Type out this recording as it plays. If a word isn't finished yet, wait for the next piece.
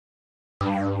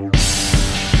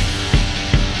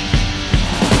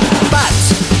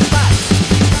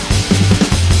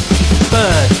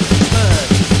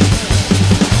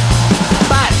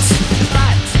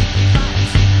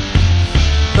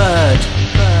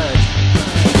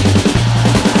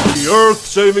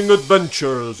earth-saving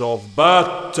adventures of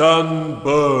Bat and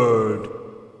Bird.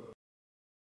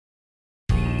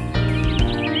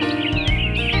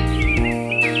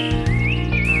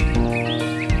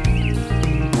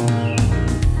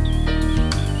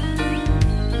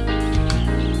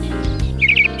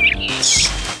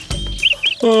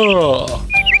 Ah,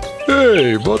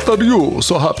 hey, what are you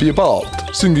so happy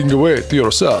about? Singing away to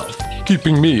yourself,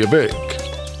 keeping me awake.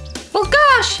 Well,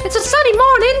 gosh, it's a sunny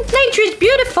morning, nature is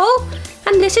beautiful,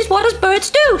 and this is what us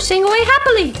birds do, sing away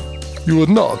happily. You would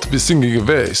not be singing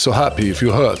away so happy if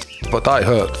you heard what I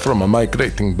heard from a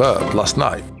migrating bird last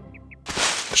night.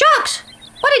 Shucks,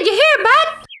 what did you hear,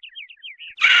 Bat?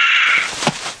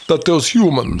 That those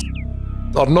humans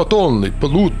are not only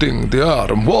polluting the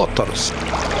air and waters,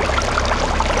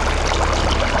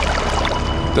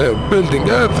 they are building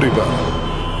everywhere.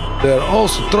 They are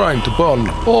also trying to burn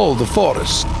all the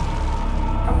forests.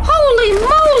 Holy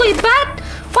moly, Bat!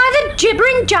 Why the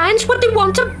gibbering giants would they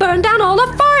want to burn down all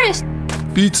the forest?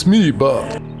 Beats me,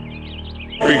 Bird.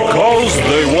 Because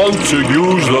they want to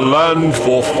use the land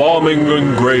for farming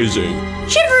and grazing.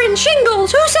 Shivering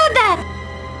shingles, who said that?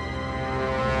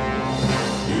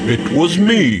 It was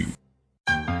me.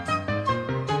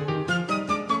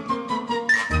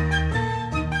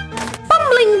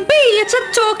 Bumbling bee, it's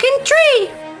a talking tree.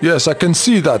 Yes, I can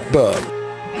see that, Bird.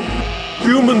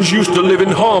 Humans used to live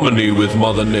in harmony with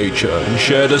Mother Nature and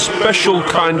shared a special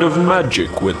kind of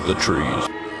magic with the trees.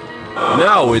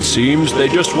 Now it seems they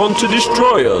just want to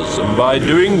destroy us, and by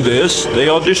doing this, they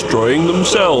are destroying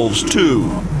themselves too.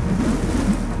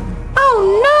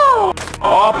 Oh no!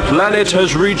 Our planet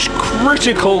has reached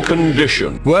critical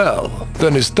condition. Well,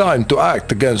 then it's time to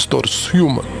act against those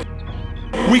humans.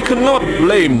 We cannot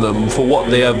blame them for what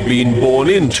they have been born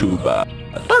into, Bat.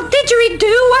 Well,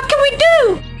 didgeridoo, what can we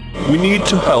do? We need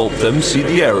to help them see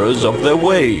the errors of their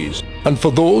ways. And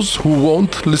for those who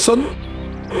won't listen?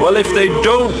 Well, if they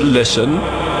don't listen,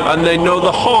 and they know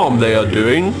the harm they are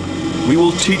doing, we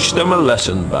will teach them a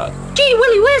lesson, Bat. Gee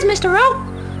willy whiz, Mr. Oak.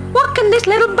 What can this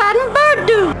little bat and bird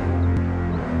do?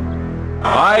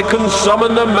 I can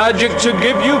summon the magic to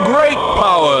give you great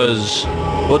powers.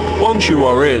 But once you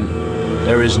are in,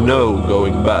 there is no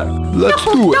going back. Let's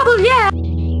do it. Double yeah.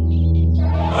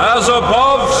 As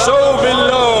above, so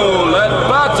below. Let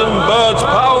Bat and Bird's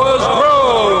powers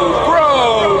grow,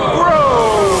 grow, grow.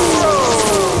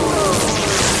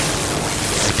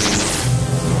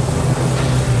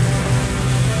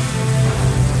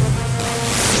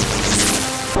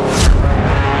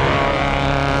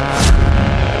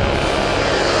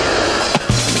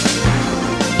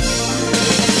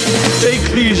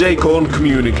 Take these acorn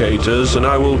communicators and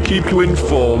I will keep you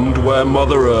informed where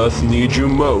Mother Earth needs you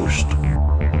most.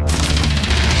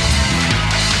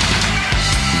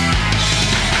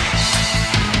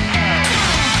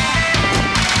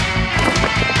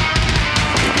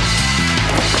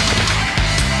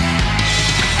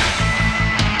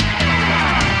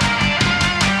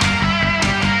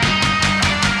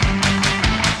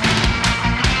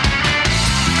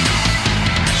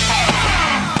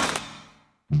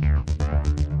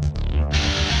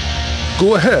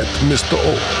 Go ahead, Mr.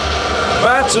 Oak.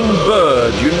 Bat and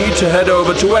Bird, you need to head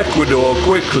over to Ecuador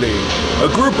quickly. A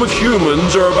group of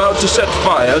humans are about to set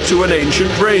fire to an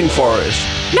ancient rainforest.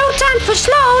 No time for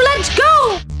slow, let's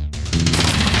go!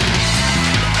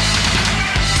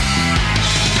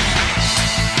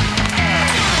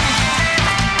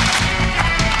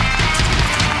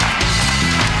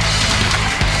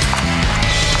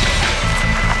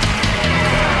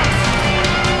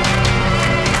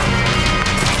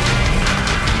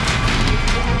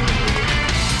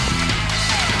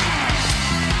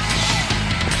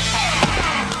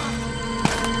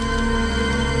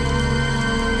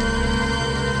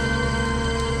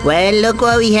 Well, look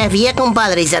what we have here,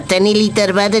 compadre. Is a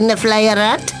 10-liter bird and a flyer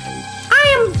rat?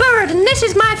 I am Bird, and this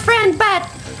is my friend Bat,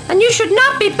 and you should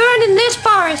not be burned in this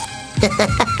forest.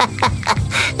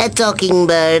 A talking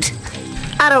bird.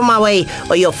 Out of my way,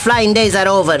 or your flying days are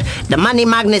over. The money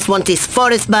magnets want this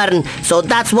forest burned, so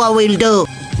that's what we'll do.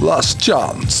 Last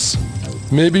chance.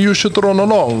 Maybe you should run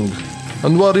along,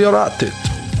 and while you're at it,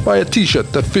 buy a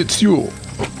t-shirt that fits you.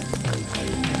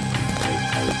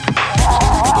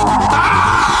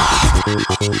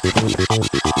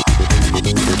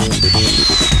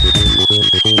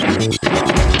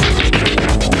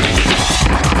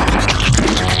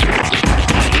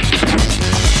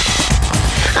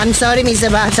 I'm sorry, Mr.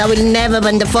 Bat. I will never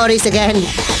burn the forest again.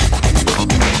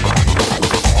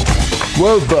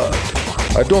 Well, Bird,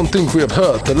 I don't think we have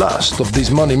heard the last of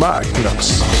these money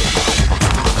magnets.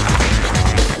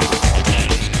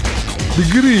 Be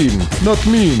green, not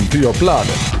mean to your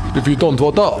planet. if you don't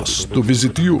want us to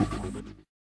visit you.